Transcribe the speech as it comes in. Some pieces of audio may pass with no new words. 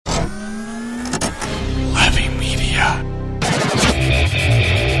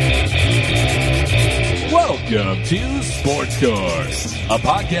Welcome to Sports Court, a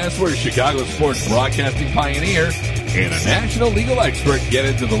podcast where Chicago sports broadcasting pioneer and a national legal expert get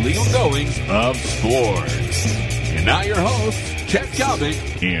into the legal goings of sports. And now your hosts, Chet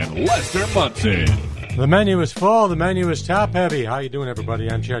Comic and Lester Munson. The menu is full. The menu is top-heavy. How you doing, everybody?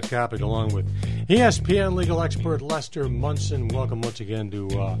 I'm Chet Copic, along with ESPN legal expert Lester Munson. Welcome once again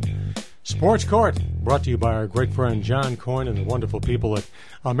to Sports Court, brought to you by our great friend John Coyne and the wonderful people at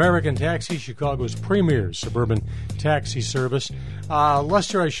American Taxi, Chicago's premier suburban taxi service.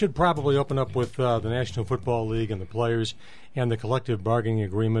 Lester, I should probably open up with the National Football League and the players and the collective bargaining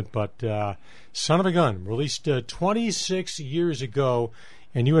agreement, but son of a gun, released 26 years ago.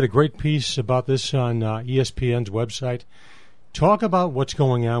 And you had a great piece about this on ESPN's website. Talk about what's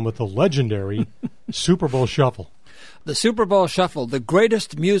going on with the legendary Super Bowl Shuffle. The Super Bowl Shuffle, the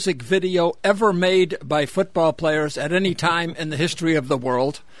greatest music video ever made by football players at any time in the history of the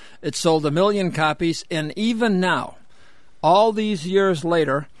world. It sold 1 million copies, and even now, all these years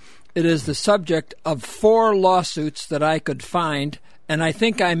later, it is the subject of 4 lawsuits that I could find, and I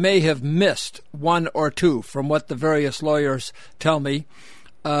think I may have missed 1 or 2 from what the various lawyers tell me.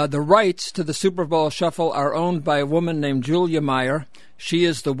 The rights to the Super Bowl Shuffle are owned by a woman named Julia Meyer. She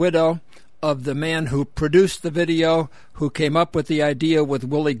is the widow of the man who produced the video, who came up with the idea with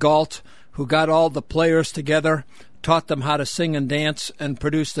Willie Gault, who got all the players together, taught them how to sing and dance, and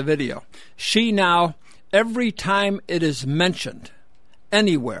produced the video. She now, every time it is mentioned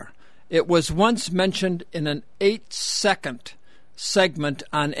anywhere, it was once mentioned in an 8-second segment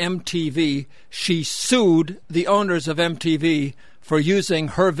on MTV. She sued the owners of MTV for using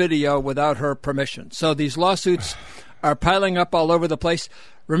her video without her permission. So these lawsuits are piling up all over the place.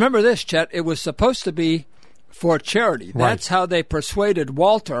 Remember this, Chet, it was supposed to be for charity. Right. That's how they persuaded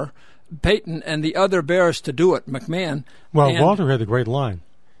Walter Payton and the other Bears to do it, McMahon. Well, Walter had a great line.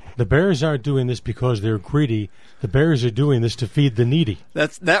 The Bears aren't doing this because they're greedy. The Bears are doing this to feed the needy.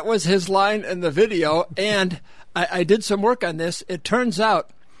 That was his line in the video, and I did some work on this. It turns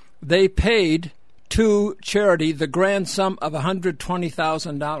out they paid to charity the grand sum of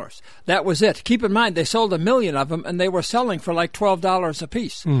 $120,000. That was it. Keep in mind, they sold 1 million of them, and they were selling for like $12 a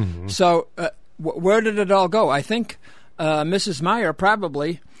piece. Mm-hmm. So where did it all go? I think Mrs. Meyer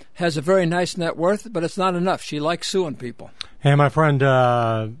probably has a very nice net worth, but it's not enough. She likes suing people. Hey, my friend,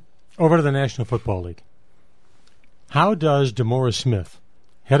 over to the National Football League. How does DeMaurice Smith,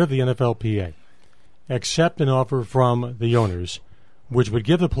 head of the NFLPA, accept an offer from the owners, which would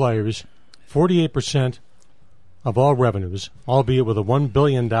give the players 48% of all revenues, albeit with a $1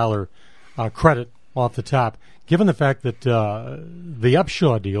 billion credit off the top, given the fact that the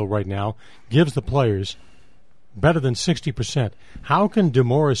Upshaw deal right now gives the players better than 60%? How can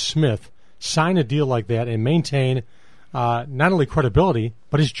DeMaurice Smith sign a deal like that and maintain not only credibility,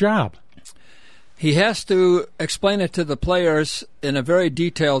 but his job? He has to explain it to the players in a very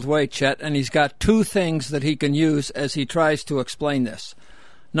detailed way, Chet, and he's got 2 things that he can use as he tries to explain this.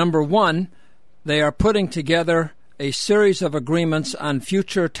 Number 1, they are putting together a series of agreements on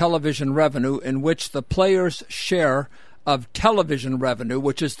future television revenue in which the players' share of television revenue,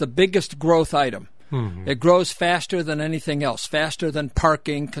 which is the biggest growth item. Mm-hmm. It grows faster than anything else, faster than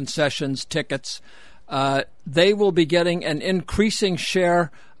parking, concessions, tickets. They will be getting an increasing share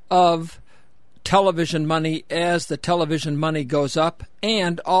of television money as the television money goes up,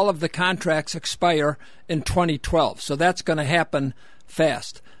 and all of the contracts expire in 2012. So that's going to happen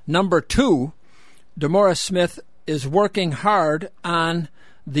fast. Number 2, DeMaurice Smith is working hard on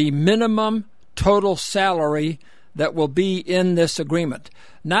the minimum total salary that will be in this agreement.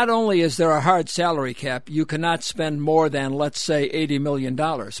 Not only is there a hard salary cap, you cannot spend more than, let's say, $80 million.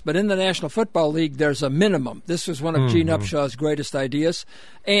 But in the National Football League, there's a minimum. This was one of Gene Upshaw's greatest ideas.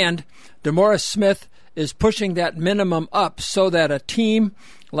 And DeMaurice Smith is pushing that minimum up so that a team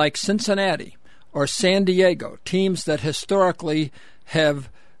like Cincinnati or San Diego, teams that historically have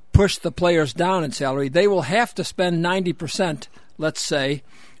pushed the players down in salary, they will have to spend 90%, let's say,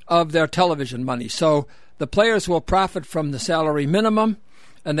 of their television money. So the players will profit from the salary minimum,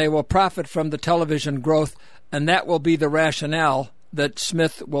 and they will profit from the television growth, and that will be the rationale that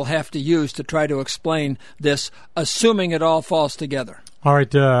Smith will have to use to try to explain this, assuming it all falls together. All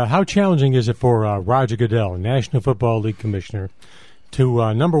right, how challenging is it for Roger Goodell, National Football League commissioner,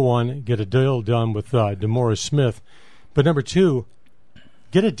 to, number 1, get a deal done with DeMaurice Smith, but number 2,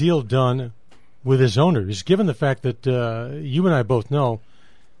 get a deal done with his owners, given the fact that you and I both know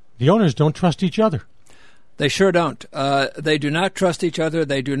the owners don't trust each other? They sure don't. They do not trust each other.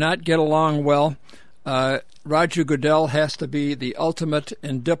 They do not get along well. Roger Goodell has to be the ultimate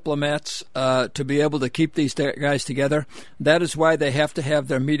in diplomats to be able to keep these guys together. That is why they have to have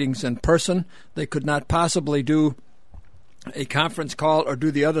their meetings in person. They could not possibly do a conference call or do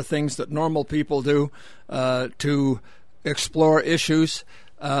the other things that normal people do to explore issues.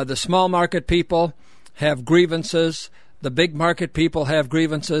 The small market people have grievances. The big market people have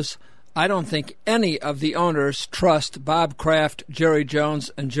grievances. I don't think any of the owners trust Bob Kraft, Jerry Jones,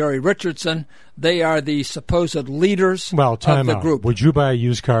 and Jerry Richardson. They are the supposed leaders of the group. Would you buy a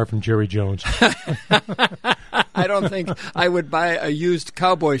used car from Jerry Jones? I don't think I would buy a used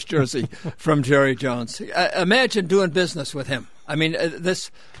Cowboys jersey from Jerry Jones. Imagine doing business with him. I mean,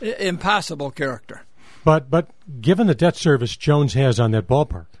 this impossible character. But given the debt service Jones has on that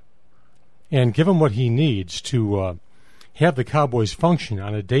ballpark, and given what he needs to have the Cowboys function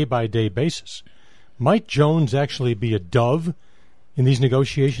on a day-by-day basis, might Jones actually be a dove in these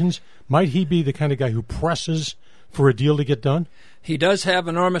negotiations? Might he be the kind of guy who presses for a deal to get done? He does have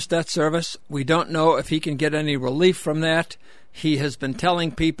enormous debt service. We don't know if he can get any relief from that. He has been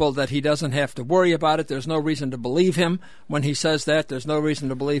telling people that he doesn't have to worry about it. There's no reason to believe him when he says that. There's no reason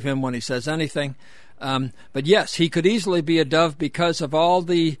to believe him when he says anything. But yes, he could easily be a dove because of all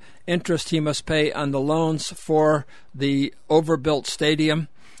the interest he must pay on the loans for the overbuilt stadium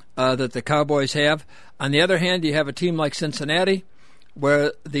that the Cowboys have. On the other hand, you have a team like Cincinnati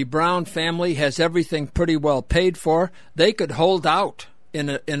where the Brown family has everything pretty well paid for. They could hold out in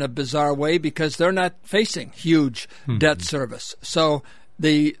a bizarre way because they're not facing huge debt service. So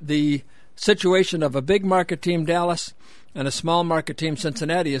the situation of a big market team, Dallas, and a small market team,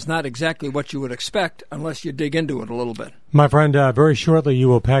 Cincinnati, is not exactly what you would expect unless you dig into it a little bit. My friend, very shortly you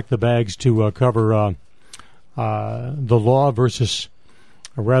will pack the bags to cover the law versus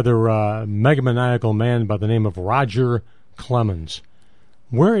a rather megalomaniacal man by the name of Roger Clemens.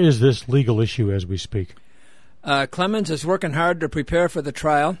 Where is this legal issue as we speak? Clemens is working hard to prepare for the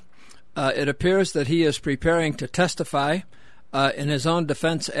trial. It appears that he is preparing to testify in his own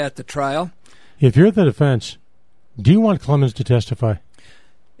defense at the trial. If you're the defense, do you want Clemens to testify?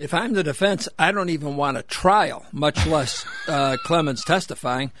 If I'm the defense, I don't even want a trial, much less Clemens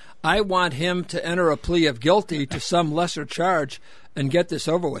testifying. I want him to enter a plea of guilty to some lesser charge and get this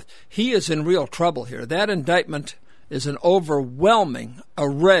over with. He is in real trouble here. That indictment is an overwhelming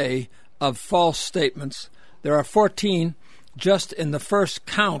array of false statements. There are 14 just in the first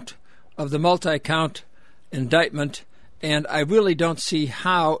count of the multi-count indictment, and I really don't see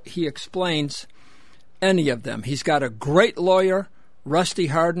how he explains any of them. He's got a great lawyer, Rusty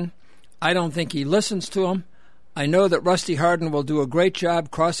Hardin. I don't think he listens to him. I know that Rusty Hardin will do a great job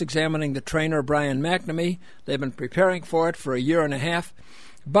cross-examining the trainer, Brian McNamee. They've been preparing for it for a year and a half.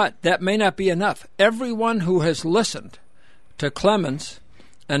 But that may not be enough. Everyone who has listened to Clemens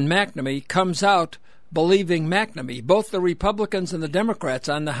and McNamee comes out believing McNamee. Both the Republicans and the Democrats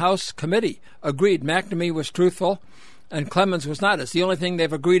on the House committee agreed McNamee was truthful and Clemens was not. It's the only thing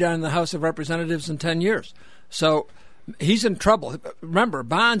they've agreed on in the House of Representatives in 10 years. So he's in trouble. Remember,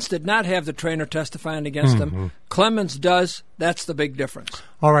 Bonds did not have the trainer testifying against him. Clemens does. That's the big difference.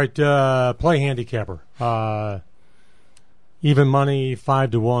 All right, play handicapper. Even money,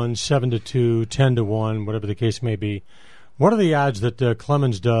 5-1, 7-2, 10-1, whatever the case may be. What are the odds that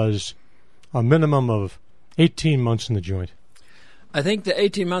Clemens does a minimum of 18 months in the joint? I think the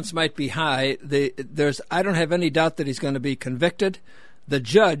 18 months might be high. I don't have any doubt that he's going to be convicted. The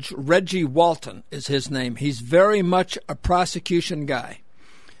judge, Reggie Walton, is his name. He's very much a prosecution guy.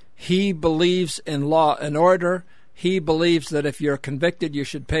 He believes in law and order. He believes that if you're convicted, you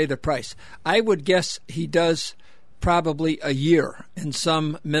should pay the price. I would guess he does probably a year in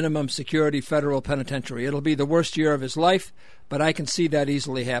some minimum security federal penitentiary. It'll be the worst year of his life, but I can see that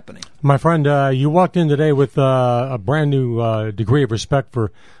easily happening. My friend, you walked in today with a brand new degree of respect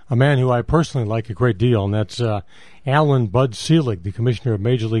for a man who I personally like a great deal, and that's Alan Bud Selig, the commissioner of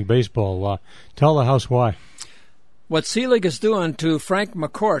Major League Baseball. Tell the House why. What Selig is doing to Frank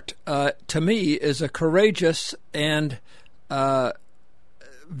McCourt, to me, is a courageous and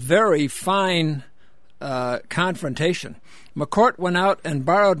very fine confrontation. McCourt went out and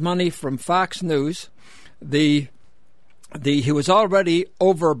borrowed money from Fox News. He was already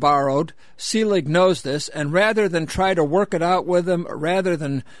over-borrowed. Selig knows this, and rather than try to work it out with him, rather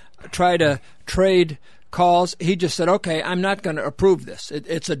than try to trade calls, he just said, okay, I'm not going to approve this.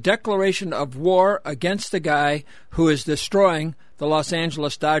 It's a declaration of war against the guy who is destroying the Los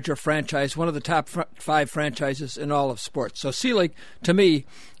Angeles Dodger franchise, one of the top 5 franchises in all of sports. So Selig, to me,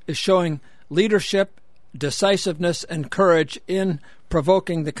 is showing leadership, decisiveness, and courage in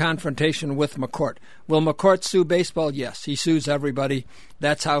provoking the confrontation with McCourt. Will McCourt sue baseball? Yes, he sues everybody.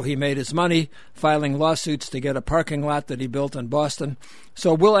 That's how he made his money, filing lawsuits to get a parking lot that he built in Boston.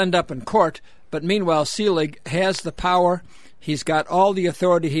 So we'll end up in court, but meanwhile, Selig has the power. He's got all the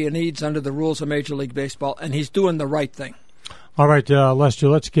authority he needs under the rules of Major League Baseball, and he's doing the right thing. All right, Lester,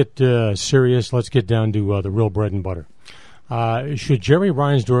 let's get serious. Let's get down to the real bread and butter. Should Jerry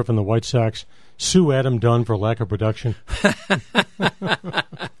Reinsdorf and the White Sox sue Adam Dunn for lack of production?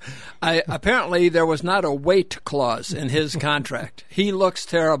 Apparently, there was not a wait clause in his contract. He looks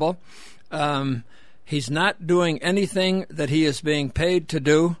terrible. He's not doing anything that he is being paid to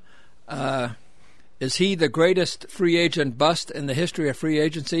do. Is he the greatest free agent bust in the history of free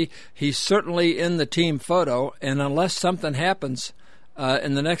agency? He's certainly in the team photo, and unless something happens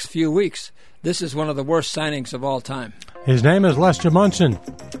in the next few weeks, this is one of the worst signings of all time. His name is Lester Munson,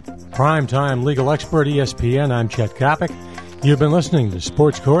 primetime legal expert, ESPN. I'm Chet Kopic. You've been listening to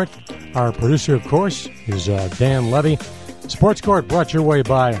Sports Court. Our producer, of course, is Dan Levy. Sports Court brought your way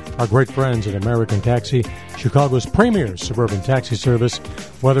by our great friends at American Taxi, Chicago's premier suburban taxi service.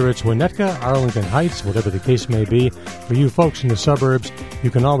 Whether it's Winnetka, Arlington Heights, whatever the case may be, for you folks in the suburbs,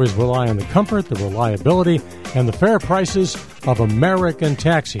 you can always rely on the comfort, the reliability, and the fair prices of American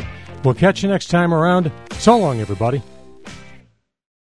Taxi. We'll catch you next time around. So long, everybody.